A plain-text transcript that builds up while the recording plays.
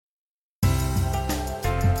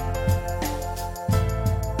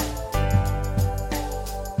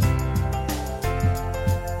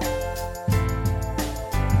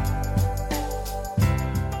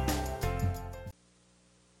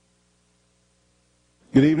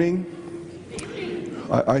Good evening.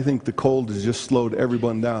 I think the cold has just slowed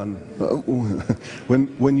everyone down.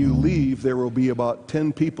 When you leave, there will be about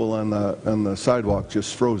 10 people on the sidewalk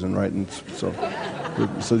just frozen, right? And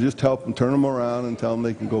so just help them, turn them around, and tell them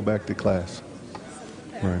they can go back to class.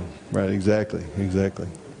 Right. Exactly.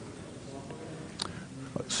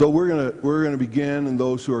 So we're gonna begin, and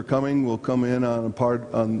those who are coming will come in on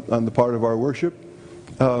the part of our worship.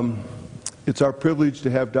 It's our privilege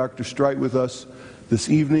to have Dr. Streit with us this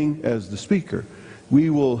evening as the speaker. We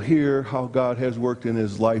will hear how God has worked in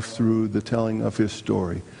his life through the telling of his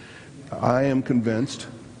story. I am convinced.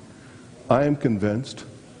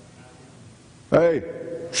 Hey,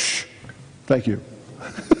 shh, thank you.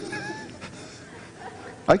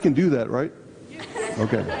 I can do that, right?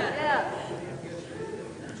 Okay.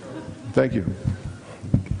 Thank you.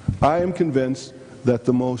 I am convinced that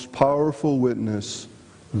the most powerful witness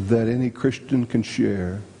that any Christian can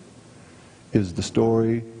share is the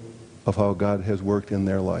story of how God has worked in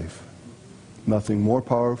their life. Nothing more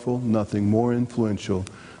powerful, nothing more influential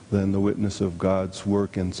than the witness of God's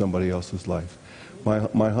work in somebody else's life.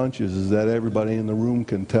 My hunch is that everybody in the room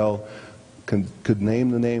could name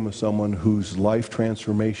the name of someone whose life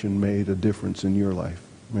transformation made a difference in your life.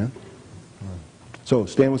 Amen? So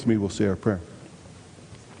stand with me, we'll say our prayer.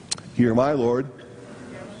 Hear my Lord,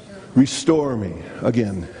 restore me.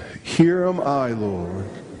 Again, here am I, Lord,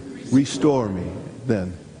 restore me.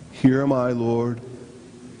 Then, here am I, Lord,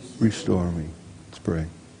 restore me. Let's pray.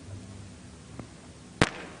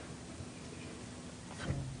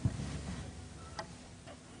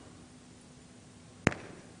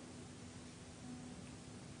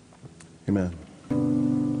 Amen.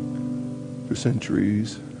 For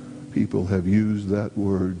centuries, people have used that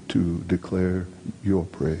word to declare your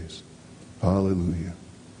praise. Hallelujah.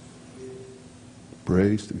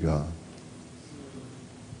 Praise to God.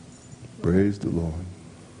 Praise the Lord.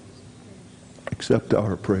 Accept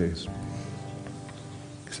our praise.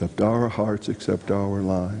 Accept our hearts, accept our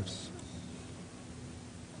lives.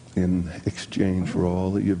 In exchange for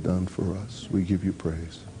all that you've done for us, we give you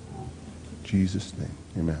praise. In Jesus' name,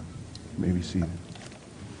 amen. You may be seated.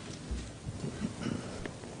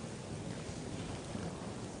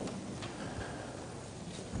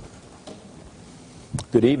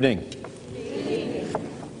 Good evening.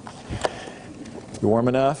 You warm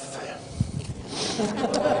enough?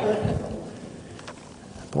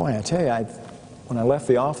 Boy, I tell you, when I left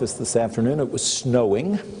the office this afternoon, it was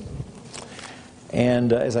snowing.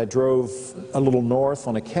 And as I drove a little north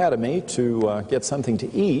on Academy to get something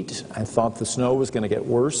to eat, I thought the snow was going to get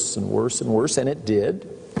worse and worse and worse, and it did.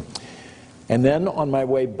 And then on my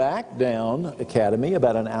way back down Academy,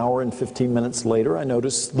 about an hour and 15 minutes later, I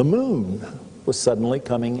noticed the moon was suddenly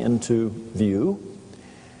coming into view.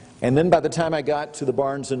 And then by the time I got to the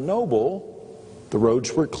Barnes & Noble, the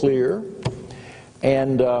roads were clear,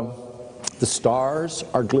 and the stars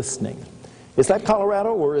are glistening. Is that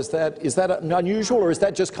Colorado, or is that unusual, or is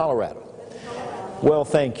that just Colorado? Well,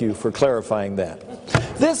 thank you for clarifying that.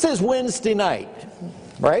 This is Wednesday night,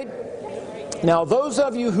 right? Now, those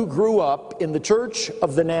of you who grew up in the Church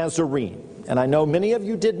of the Nazarene, and I know many of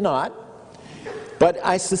you did not, but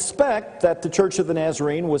I suspect that the Church of the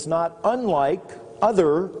Nazarene was not unlike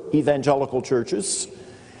other evangelical churches,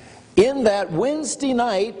 in that Wednesday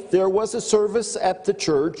night there was a service at the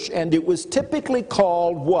church, and it was typically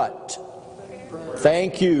called what?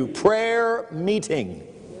 Thank you, prayer meeting.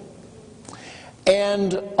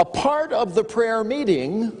 And a part of the prayer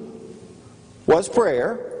meeting was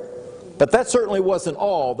prayer, but that certainly wasn't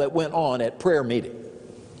all that went on at prayer meeting.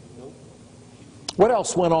 What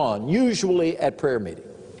else went on usually at prayer meeting?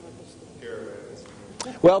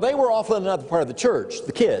 Well, they were often another part of the church,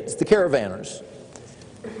 the kids, the caravanners.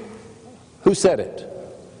 Who said it?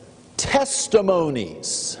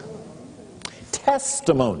 Testimonies.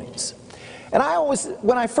 Testimonies. And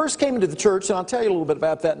when I first came into the church, and I'll tell you a little bit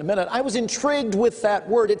about that in a minute, I was intrigued with that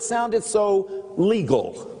word. It sounded so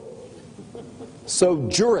legal, so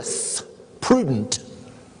jurisprudent.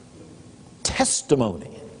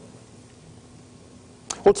 Testimony.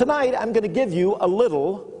 Well, tonight I'm going to give you a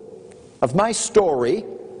little of my story,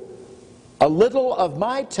 a little of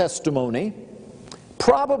my testimony,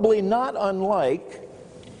 probably not unlike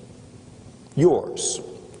yours.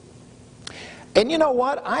 And you know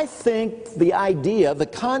what? I think the idea, the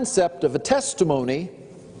concept of a testimony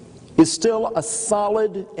is still a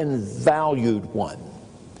solid and valued one.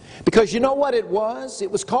 Because you know what it was? It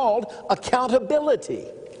was called accountability.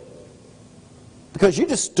 Because you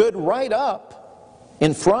just stood right up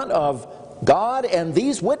in front of God and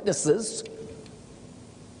these witnesses,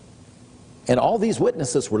 and all these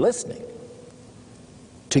witnesses were listening,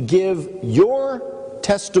 to give your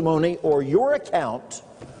testimony or your account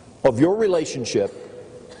of your relationship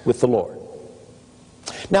with the Lord.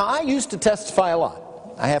 Now, I used to testify a lot.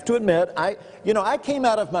 I have to admit, I came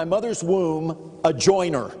out of my mother's womb a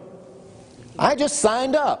joiner. I just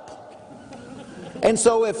signed up. And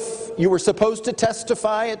so if you were supposed to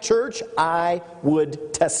testify at church, I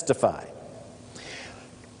would testify.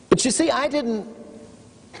 But you see, I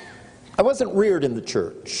wasn't reared in the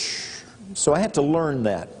church, so I had to learn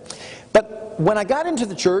that. But when I got into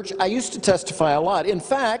the church, I used to testify a lot. In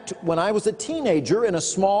fact, when I was a teenager in a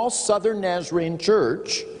small Southern Nazarene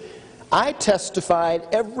church, I testified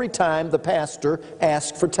every time the pastor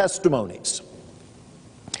asked for testimonies.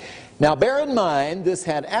 Now, bear in mind, this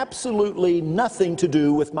had absolutely nothing to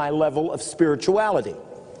do with my level of spirituality.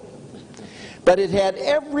 But it had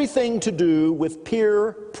everything to do with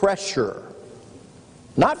peer pressure.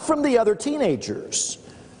 Not from the other teenagers,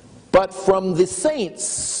 but from the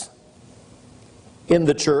saints in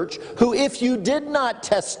the church, who, if you did not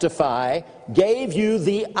testify, gave you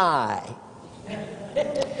the eye.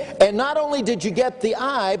 And not only did you get the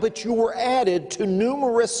eye, but you were added to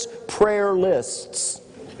numerous prayer lists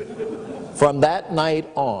from that night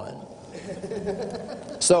on.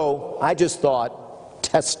 So I just thought,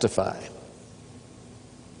 testify.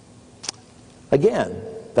 Again,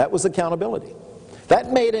 that was accountability.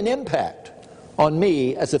 That made an impact on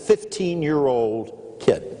me as a 15-year-old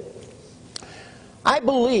kid. I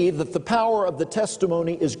believe that the power of the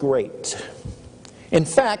testimony is great. In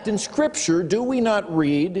fact, in Scripture, do we not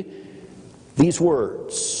read these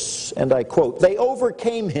words? And I quote, "They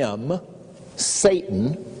overcame him,"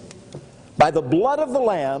 Satan, "by the blood of the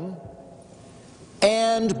Lamb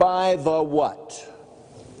and by the" what?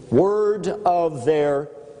 "Word of their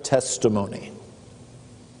testimony."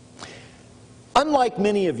 Unlike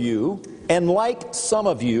many of you, and like some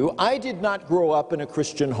of you, I did not grow up in a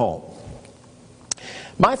Christian home.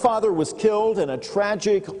 My father was killed in a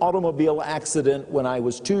tragic automobile accident when I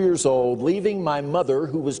was 2 years old, leaving my mother,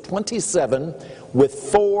 who was 27, with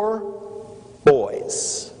 4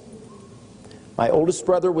 boys. My oldest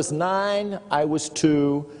brother was 9, I was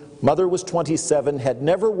 2, mother was 27, had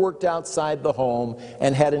never worked outside the home,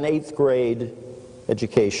 and had an 8th grade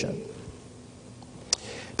education.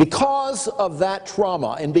 Because of that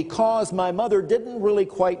trauma, and because my mother didn't really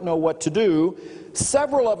quite know what to do,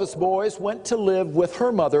 several of us boys went to live with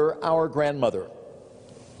her mother, our grandmother.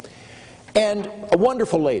 And a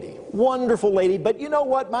wonderful lady, but you know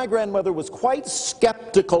what? My grandmother was quite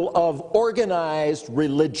skeptical of organized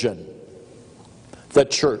religion, the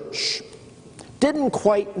church. Didn't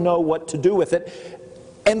quite know what to do with it.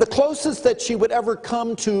 And the closest that she would ever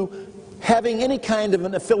come to having any kind of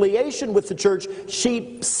an affiliation with the church,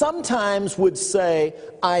 she sometimes would say,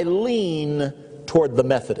 "I lean toward the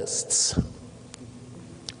Methodists."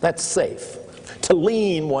 That's safe, to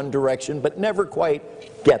lean one direction, but never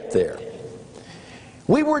quite get there.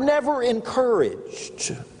 We were never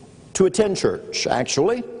encouraged to attend church,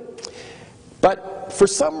 actually. But for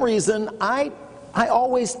some reason, I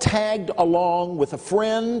always tagged along with a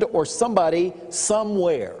friend or somebody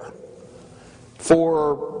somewhere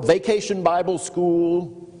for vacation Bible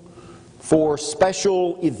school, for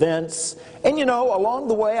special events. And you know, along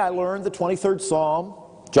the way I learned the 23rd Psalm,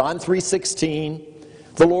 John 3:16,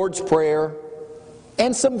 the Lord's Prayer,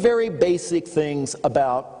 and some very basic things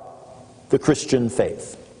about the Christian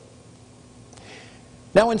faith.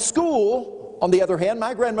 Now in school, on the other hand,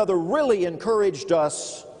 my grandmother really encouraged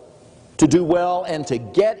us to do well and to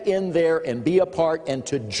get in there and be a part and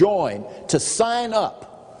to join, to sign up.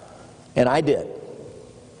 And I did.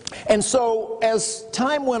 And so as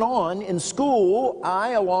time went on in school,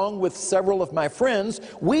 I, along with several of my friends,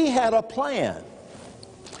 we had a plan.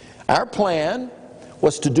 Our plan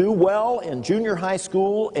was to do well in junior high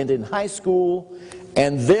school and in high school,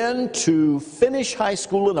 and then to finish high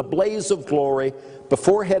school in a blaze of glory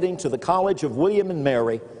before heading to the College of William and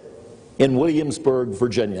Mary in Williamsburg,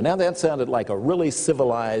 Virginia. Now that sounded like a really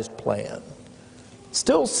civilized plan.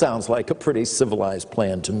 Still sounds like a pretty civilized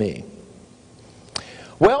plan to me.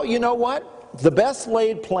 Well, you know what? The best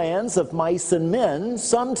laid plans of mice and men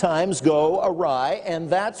sometimes go awry, and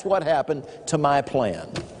that's what happened to my plan.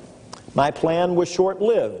 My plan was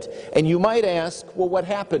short-lived. And you might ask, well, what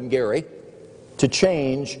happened, Gary, to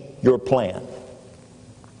change your plan?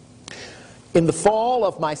 In the fall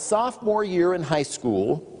of my sophomore year in high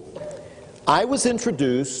school, I was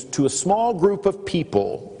introduced to a small group of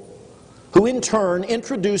people who in turn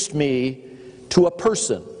introduced me to a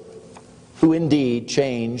person who indeed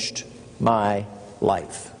changed my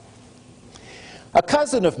life. A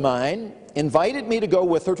cousin of mine invited me to go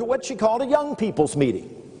with her to what she called a young people's meeting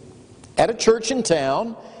at a church in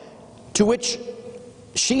town, to which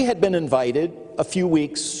she had been invited a few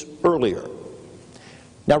weeks earlier.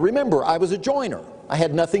 Now remember, I was a joiner. I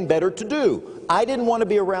had nothing better to do. I didn't want to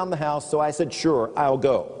be around the house, so I said, sure, I'll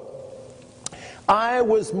go. I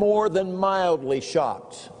was more than mildly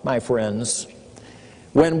shocked, my friends,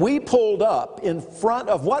 when we pulled up in front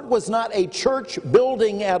of what was not a church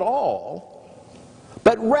building at all,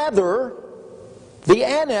 but rather the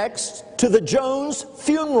annex to the Jones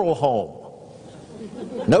Funeral Home.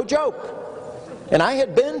 No joke. And I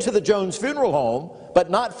had been to the Jones Funeral Home, but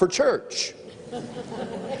not for church.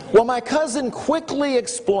 Well, my cousin quickly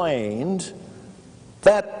explained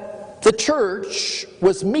that the church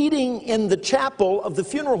was meeting in the chapel of the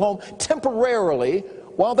funeral home temporarily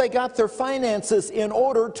while they got their finances in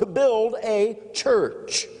order to build a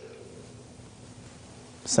church.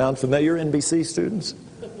 Sound familiar, NBC students?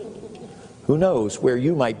 Who knows where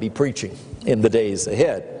you might be preaching in the days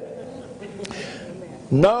ahead.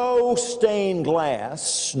 No stained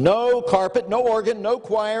glass, no carpet, no organ, no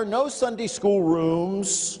choir, no Sunday school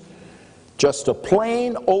rooms. Just a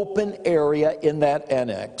plain open area in that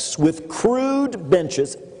annex with crude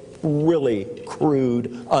benches, really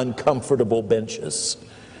crude, uncomfortable benches,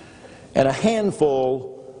 and a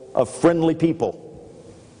handful of friendly people.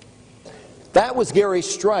 That was Gary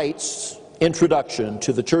Streit's introduction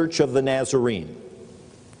to the Church of the Nazarene.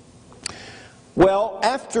 Well,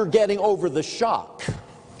 after getting over the shock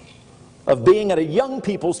of being at a young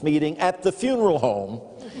people's meeting at the funeral home,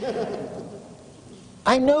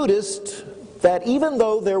 I noticed that even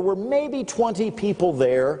though there were maybe 20 people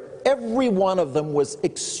there, every one of them was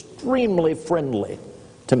extremely friendly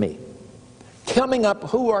to me. Coming up,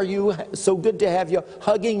 who are you? So good to have you,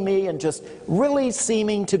 hugging me and just really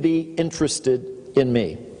seeming to be interested in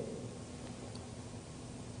me.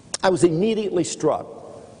 I was immediately struck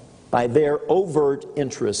by their overt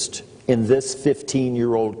interest in this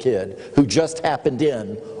 15-year-old kid who just happened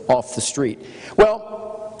in off the street.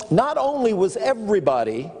 Well, not only was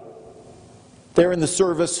everybody there in the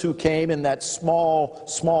service who came in that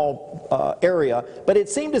small area, but it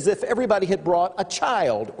seemed as if everybody had brought a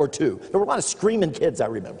child or two. There were a lot of screaming kids, I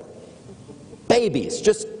remember. Babies,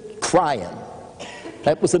 just crying.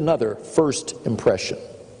 That was another first impression.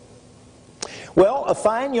 Well, a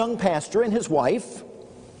fine young pastor and his wife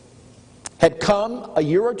had come a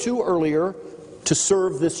year or two earlier to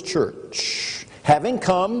serve this church. Having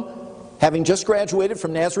just graduated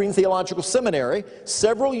from Nazarene Theological Seminary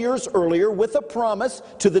several years earlier with a promise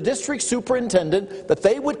to the district superintendent that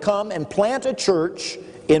they would come and plant a church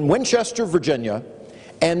in Winchester, Virginia,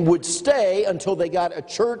 and would stay until they got a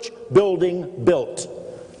church building built.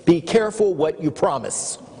 Be careful what you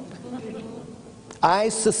promise. I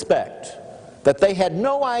suspect that they had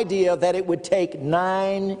no idea that it would take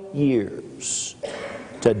 9 years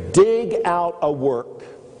to dig out a work,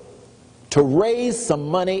 to raise some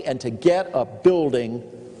money, and to get a building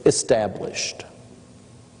established.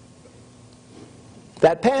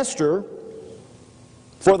 That pastor,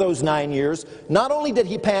 for those 9 years, not only did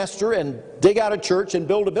he pastor and dig out a church and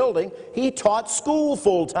build a building, he taught school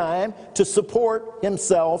full-time to support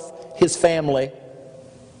himself, his family,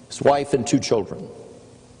 his wife, and 2 children.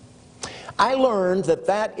 I learned that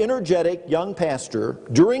that energetic young pastor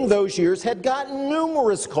during those years had gotten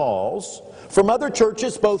numerous calls from other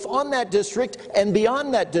churches both on that district and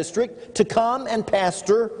beyond that district to come and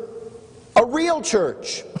pastor a real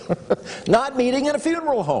church, not meeting in a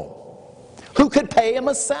funeral home, who could pay him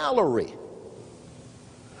a salary.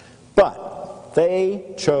 But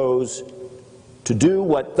they chose to do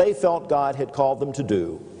what they felt God had called them to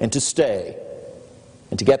do and to stay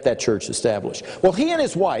and to get that church established. Well, he and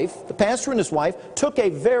his wife, the pastor and his wife, took a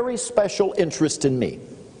very special interest in me.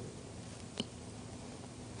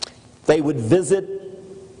 They would visit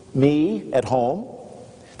me at home.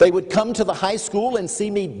 They would come to the high school and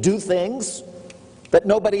see me do things that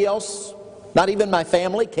nobody else, not even my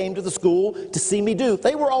family, came to the school to see me do.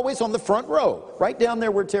 They were always on the front row, right down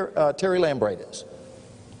there where Terry Lambright is.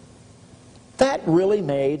 That really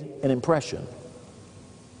made an impression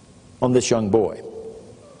on this young boy.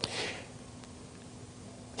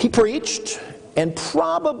 He preached, and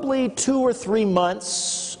probably 2 or 3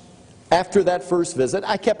 months after that first visit,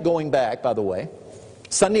 I kept going back, by the way,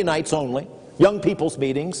 Sunday nights only, young people's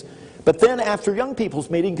meetings. But then after young people's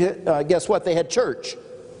meeting, guess what? They had church.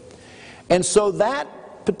 And so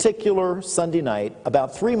that particular Sunday night,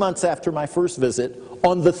 about 3 months after my first visit,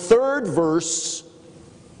 on the 3rd verse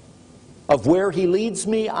of Where He Leads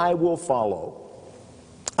Me, I Will Follow,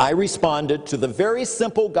 I responded to the very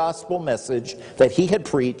simple gospel message that he had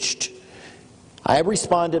preached. I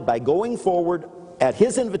responded by going forward at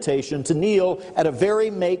his invitation to kneel at a very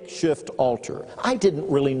makeshift altar. I didn't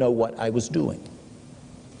really know what I was doing.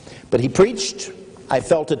 But he preached, I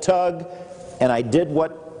felt a tug, and I did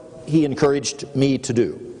what he encouraged me to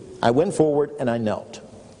do. I went forward and I knelt.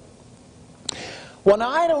 Well, now,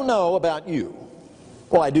 I don't know about you.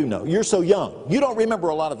 Well, I do know. You're so young. You don't remember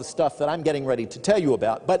a lot of the stuff that I'm getting ready to tell you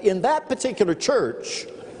about. But in that particular church,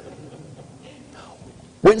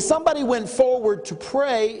 when somebody went forward to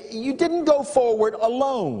pray, you didn't go forward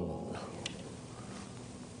alone.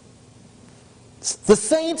 The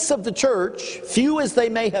saints of the church, few as they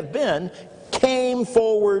may have been, came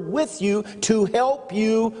forward with you to help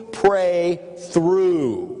you pray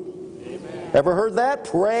through. Amen. Ever heard that?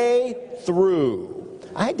 Pray through.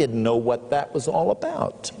 I didn't know what that was all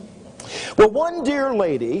about. Well, one dear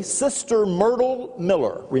lady, Sister Myrtle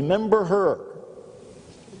Miller, remember her?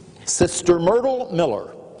 Sister Myrtle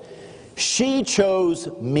Miller. She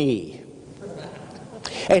chose me.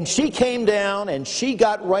 And she came down and she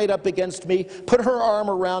got right up against me, put her arm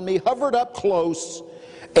around me, hovered up close,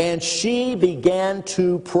 and she began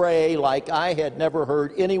to pray like I had never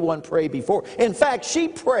heard anyone pray before. In fact, she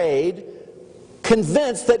prayed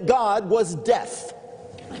convinced that God was deaf.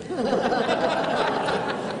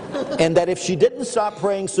 And that if she didn't stop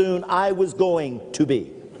praying soon, I was going to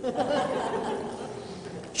be.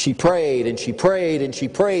 She prayed and she prayed and she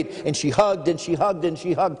prayed and she hugged and she hugged and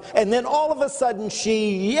she hugged. And then all of a sudden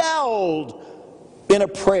she yelled in a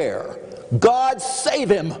prayer, God save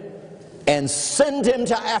him and send him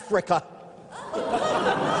to Africa.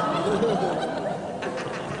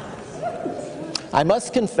 I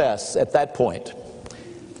must confess at that point,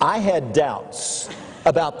 I had doubts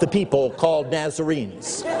about the people called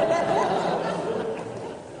Nazarenes.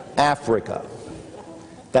 Africa.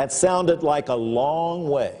 That sounded like a long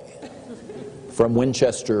way from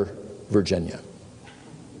Winchester, Virginia.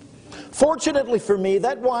 Fortunately for me,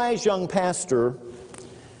 that wise young pastor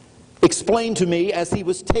explained to me as he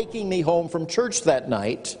was taking me home from church that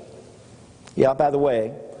night. Yeah, by the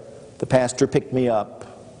way, the pastor picked me up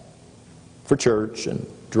for church and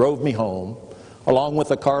drove me home, along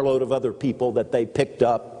with a carload of other people that they picked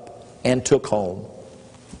up and took home.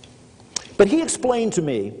 But he explained to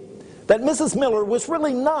me that Mrs. Miller was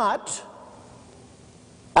really not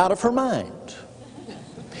out of her mind.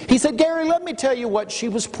 He said, Gary, let me tell you what she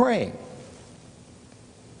was praying.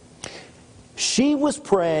 She was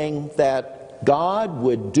praying that God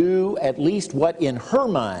would do at least what in her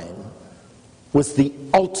mind was the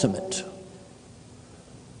ultimate,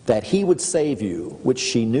 that he would save you, which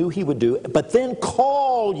she knew he would do, but then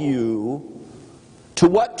call you to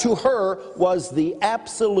what to her was the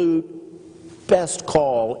absolute best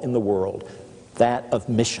call in the world, that of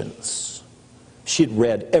missions. She'd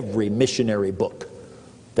read every missionary book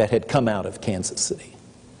that had come out of Kansas City.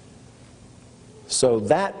 So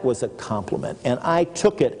that was a compliment, and I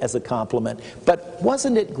took it as a compliment. But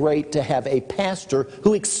wasn't it great to have a pastor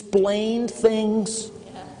who explained things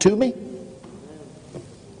to me?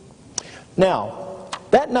 Now,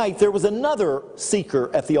 that night there was another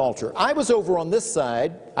seeker at the altar. I was over on this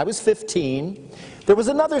side. I was 15. There was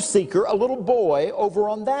another seeker, a little boy, over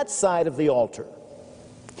on that side of the altar.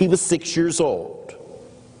 He was 6 years old.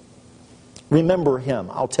 Remember him.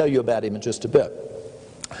 I'll tell you about him in just a bit.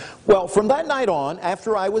 Well, from that night on,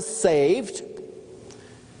 after I was saved,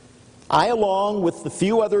 I, along with the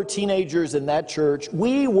few other teenagers in that church,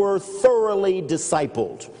 we were thoroughly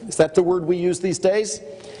discipled. Is that the word we use these days?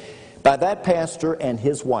 By that pastor and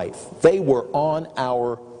his wife. They were on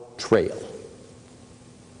our trail.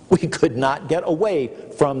 We could not get away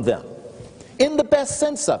from them, in the best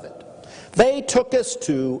sense of it. They took us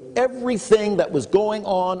to everything that was going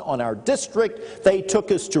on our district. They took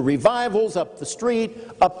us to revivals up the street,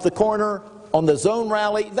 up the corner, on the zone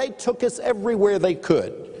rally. They took us everywhere they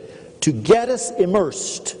could to get us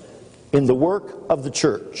immersed in the work of the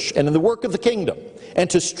church and in the work of the kingdom, and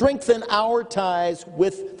to strengthen our ties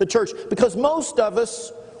with the church. Because most of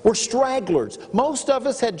us were stragglers. Most of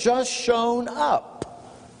us had just shown up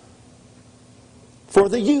for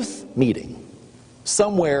the youth meeting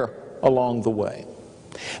somewhere along the way.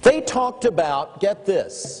 They talked about, get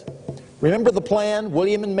this, remember the plan,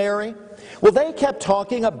 William and Mary? Well, they kept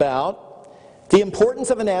talking about the importance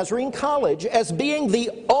of a Nazarene college as being the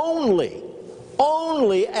only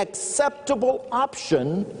acceptable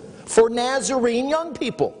option for Nazarene young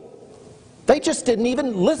people. They just didn't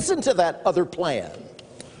even listen to that other plan.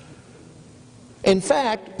 In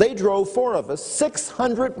fact, they drove 4 of us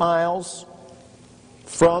 600 miles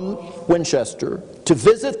from Winchester to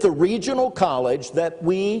visit the regional college that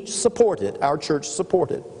we supported, our church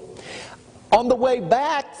supported. On the way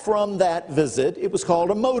back from that visit, it was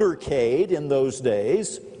called a motorcade in those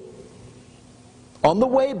days, On the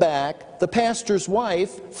way back, the pastor's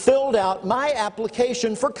wife filled out my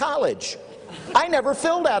application for college. I never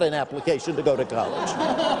filled out an application to go to college.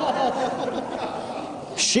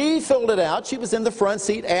 She filled it out. She was in the front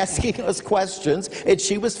seat asking us questions, and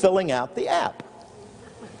she was filling out the app.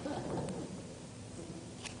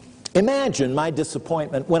 Imagine my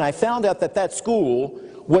disappointment when I found out that that school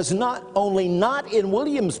was not only not in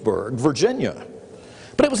Williamsburg, Virginia,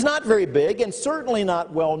 but it was not very big and certainly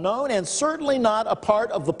not well known and certainly not a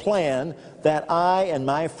part of the plan that I and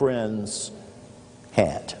my friends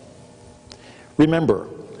had. Remember,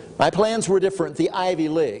 my plans were different. The Ivy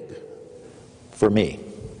League for me.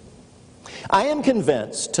 I am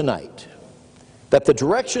convinced tonight that the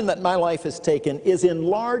direction that my life has taken is in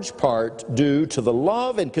large part due to the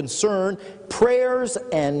love and concern, prayers,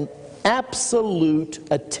 and absolute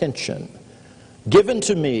attention given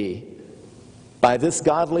to me by this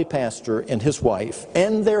godly pastor and his wife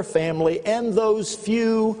and their family and those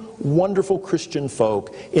few wonderful Christian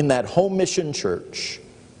folk in that home mission church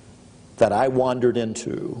that I wandered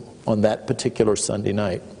into on that particular Sunday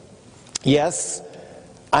night. Yes,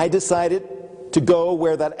 I decided to go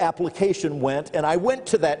where that application went, and I went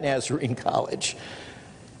to that Nazarene college.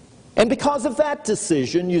 And because of that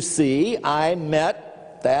decision, you see, I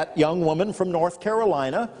met that young woman from North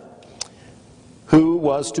Carolina who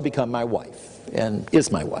was to become my wife and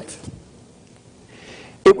is my wife.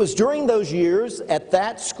 It was during those years at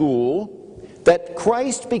that school that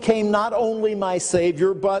Christ became not only my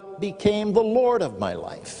Savior, but became the Lord of my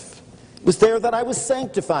life. It was there that I was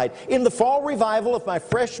sanctified. In the fall revival of my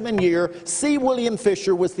freshman year, C. William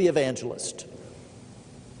Fisher was the evangelist.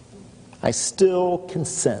 I still can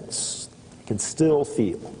sense, I can still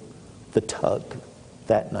feel the tug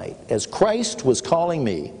that night as Christ was calling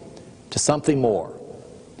me to something more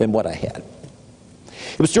than what I had.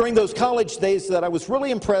 It was during those college days that I was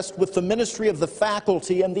really impressed with the ministry of the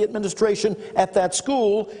faculty and the administration at that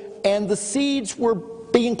school, and the seeds were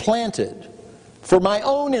being planted for my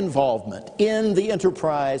own involvement in the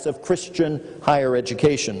enterprise of Christian higher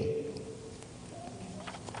education.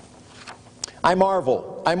 I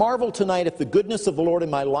marvel tonight at the goodness of the Lord in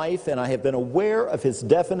my life, and I have been aware of His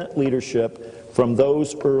definite leadership from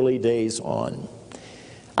those early days on.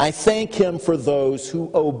 I thank Him for those who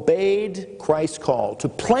obeyed Christ's call to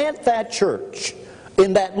plant that church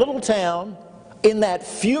in that little town, in that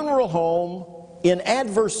funeral home, in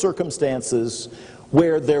adverse circumstances,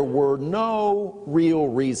 where there were no real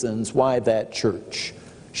reasons why that church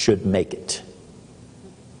should make it.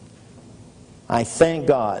 I thank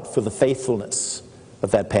God for the faithfulness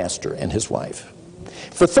of that pastor and his wife.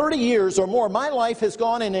 For 30 years or more, my life has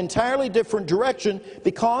gone in an entirely different direction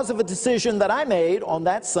because of a decision that I made on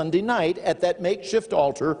that Sunday night at that makeshift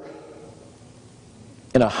altar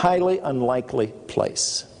in a highly unlikely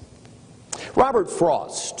place. Robert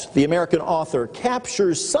Frost, the American author,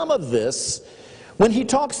 captures some of this when he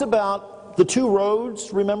talks about the two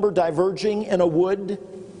roads, remember, diverging in a wood.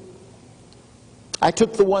 I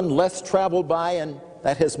took the one less traveled by, and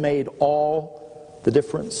that has made all the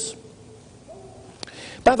difference.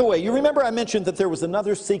 By the way, you remember I mentioned that there was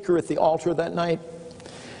another seeker at the altar that night?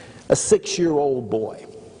 A 6-year-old boy.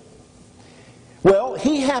 Well,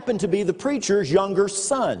 he happened to be the preacher's younger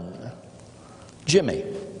son, Jimmy.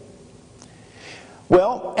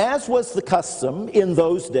 Well, as was the custom in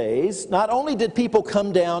those days, not only did people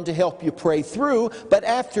come down to help you pray through, but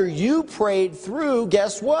after you prayed through,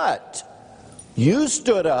 guess what? You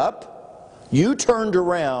stood up, you turned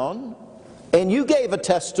around, and you gave a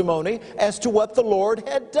testimony as to what the Lord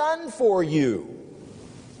had done for you.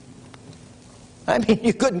 I mean,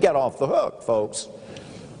 you couldn't get off the hook, folks.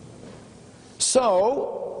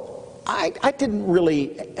 So, I didn't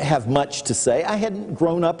really have much to say. I hadn't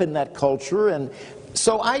grown up in that culture, and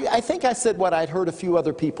so I think I said what I'd heard a few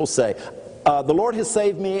other people say. The Lord has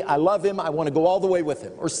saved me, I love Him, I want to go all the way with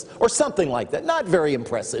Him, or something like that. Not very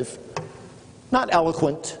impressive, not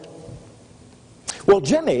eloquent. Well,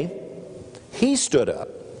 Jimmy, he stood up,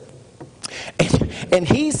 and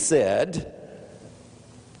he said,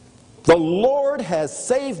 "The Lord has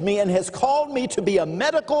saved me and has called me to be a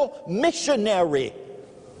medical missionary."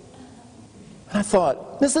 And I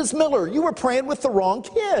thought, Mrs. Miller, you were praying with the wrong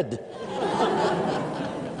kid.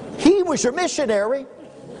 He was your missionary.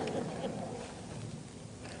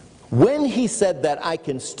 When he said that, I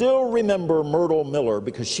can still remember Myrtle Miller,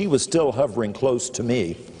 because she was still hovering close to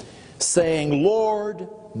me, saying, "Lord,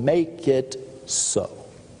 make it so."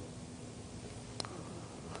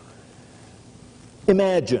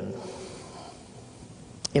 Imagine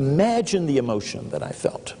the emotion that I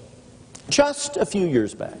felt just a few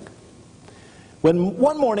years back when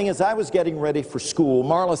one morning as I was getting ready for school,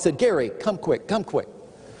 Marla said, "Gary, come quick, come quick."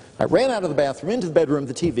 I ran out of the bathroom, into the bedroom,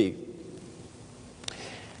 the TV.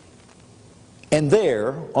 And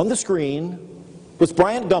there, on the screen, was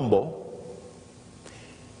Bryant Gumbel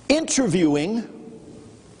interviewing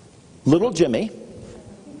little Jimmy,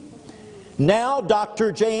 now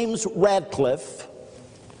Dr. James Radcliffe,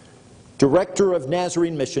 Director of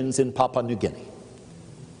Nazarene Missions in Papua New Guinea.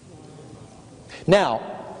 Now,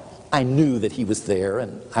 I knew that he was there,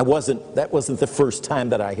 and that wasn't the first time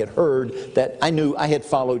that I had heard that. I knew I had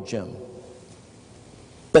followed Jim.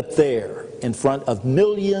 But there, in front of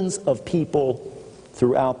millions of people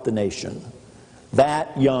throughout the nation,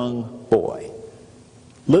 that young boy,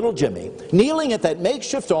 little Jimmy, kneeling at that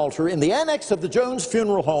makeshift altar in the annex of the Jones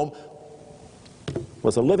Funeral Home,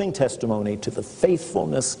 was a living testimony to the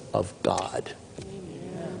faithfulness of God.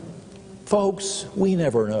 Amen. Folks, we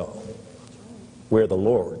never know where the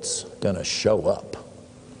Lord's going to show up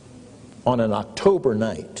on an October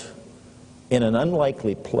night in an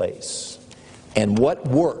unlikely place, and what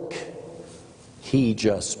work he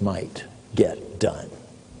just might get done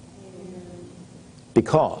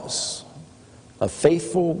because of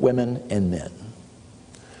faithful women and men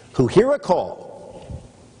who hear a call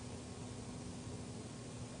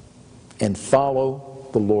and follow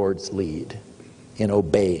the Lord's lead in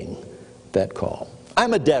obeying that call.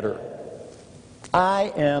 I'm a debtor.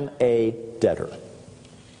 I am a debtor.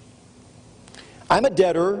 I'm a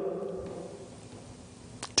debtor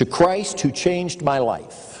to Christ who changed my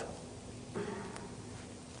life.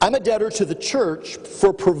 I'm a debtor to the church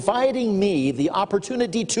for providing me the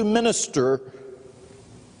opportunity to minister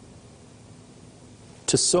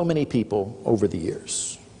to so many people over the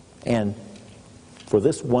years, and for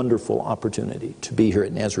this wonderful opportunity to be here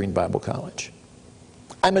at Nazarene Bible College.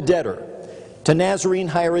 I'm a debtor to Nazarene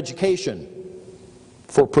Higher Education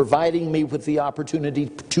for providing me with the opportunity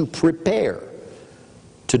to prepare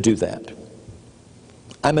to do that.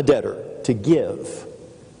 I'm a debtor to give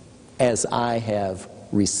as I have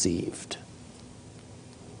received.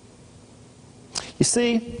 You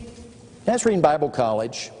see, Nazarene Bible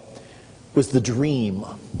College was the dream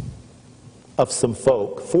of some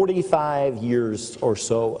folk 45 years or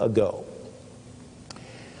so ago.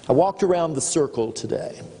 I walked around the circle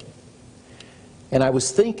today, and I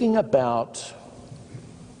was thinking about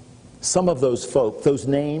some of those folk, those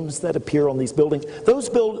names that appear on these buildings. Those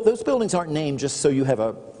buildings aren't named just so you have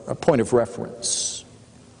a point of reference.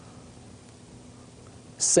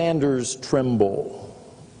 Sanders, Trimble,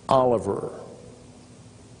 Oliver,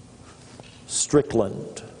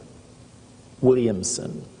 Strickland,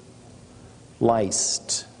 Williamson,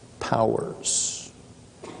 Leist, Powers.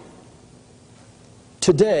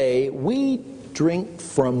 Today, we drink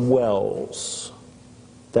from wells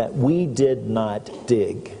that we did not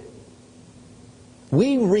dig.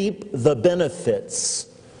 We reap the benefits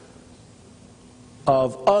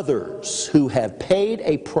of others who have paid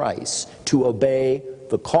a price to obey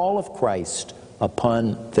the call of Christ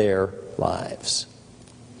upon their lives.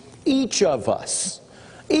 Each of us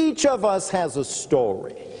has a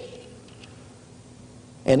story.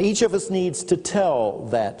 And each of us needs to tell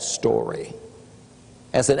that story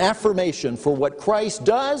as an affirmation for what Christ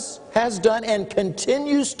has done, and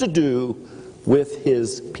continues to do with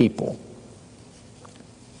his people.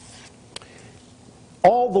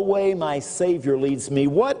 All the way my Savior leads me,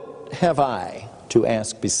 what have I to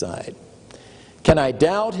ask beside? Can I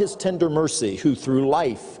doubt his tender mercy, who through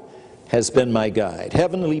life has been my guide?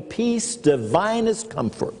 Heavenly peace, divinest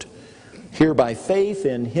comfort, here by faith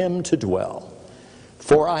in him to dwell.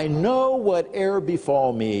 For I know whate'er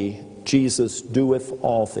befall me, Jesus doeth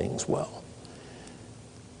all things well.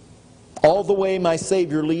 All the way my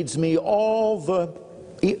Savior leads me, all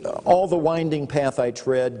the winding path I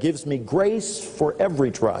tread, gives me grace for every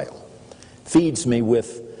trial, feeds me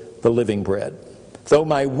with the living bread. Though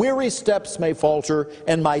my weary steps may falter,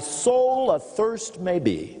 and my soul athirst may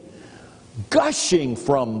be, gushing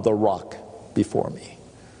from the rock before me,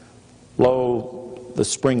 lo, the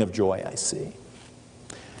spring of joy I see.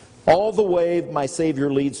 All the way my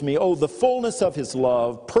Savior leads me, oh, the fullness of his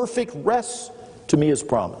love, perfect rest to me is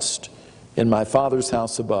promised in my Father's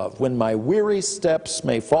house above. When my weary steps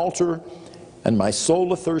may falter, and my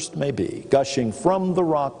soul athirst may be, gushing from the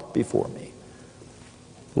rock before me,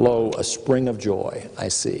 lo, a spring of joy I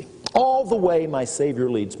see. All the way my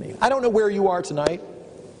Savior leads me. I don't know where you are tonight.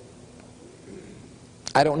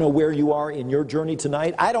 I don't know where you are in your journey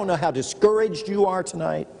tonight. I don't know how discouraged you are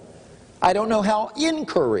tonight. I don't know how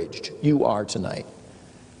encouraged you are tonight.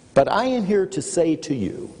 But I am here to say to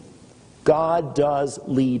you, God does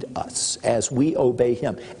lead us as we obey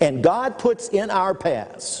him. And God puts in our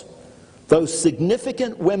paths those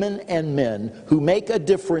significant women and men who make a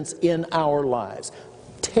difference in our lives.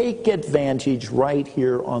 Take advantage right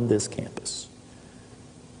here on this campus.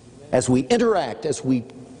 As we interact, as we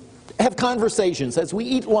have conversations, as we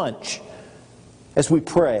eat lunch, as we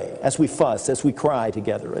pray, as we fuss, as we cry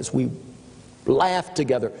together, as we laugh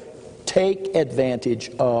together, take advantage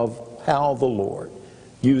of how the Lord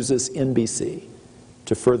uses NBC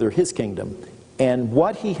to further His kingdom and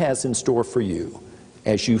what He has in store for you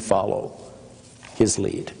as you follow His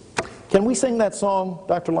lead. Can we sing that song,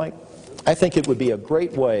 Dr. Light? I think it would be a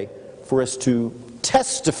great way for us to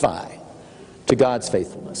testify to God's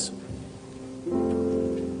faithfulness.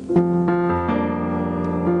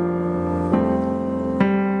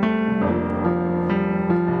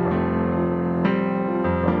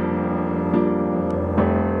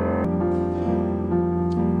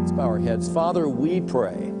 Let's bow our heads. Father, we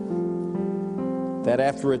pray that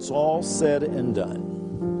after it's all said and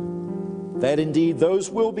done, that indeed those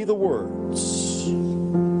will be the words,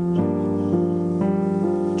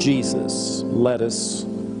 Jesus led us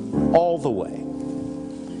all the way.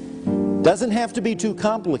 Doesn't have to be too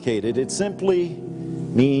complicated. It simply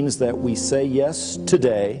means that we say yes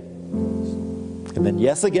today, and then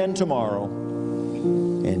yes again tomorrow,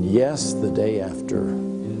 and yes the day after.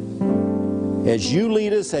 As you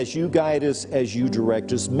lead us, as you guide us, as you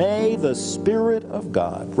direct us, may the Spirit of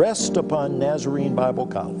God rest upon Nazarene Bible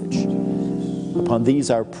College, upon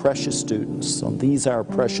these our precious students, on these our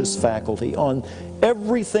precious faculty, on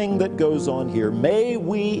everything that goes on here. May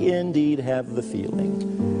we indeed have the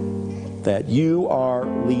feeling that you are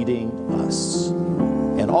leading us.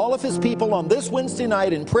 And all of His people on this Wednesday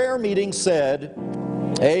night in prayer meeting said,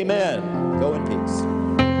 Amen. Go in peace.